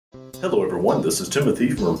Hello everyone, this is Timothy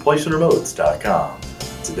from ReplacementRemotes.com.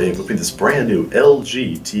 Today I'm flipping this brand new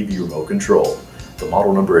LG TV remote control. The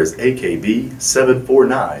model number is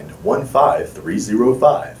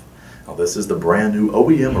AKB74915305. Now this is the brand new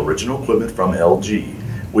OEM original equipment from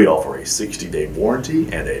LG. We offer a 60-day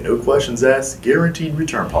warranty and a no questions asked guaranteed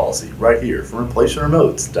return policy right here from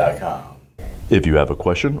ReplacementRemotes.com. If you have a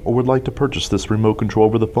question or would like to purchase this remote control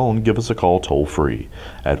over the phone, give us a call toll-free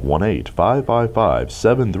at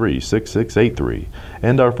 1-855-553-6683,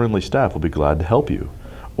 and our friendly staff will be glad to help you.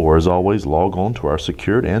 Or as always, log on to our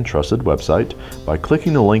secured and trusted website by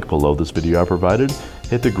clicking the link below this video I provided,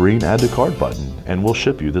 hit the green Add to Cart button, and we'll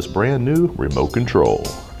ship you this brand new remote control.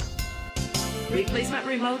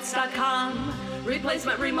 ReplacementRemotes.com,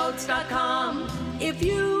 ReplacementRemotes.com. If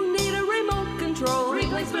you need a remote control,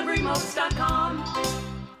 ReplacementRemotes.com.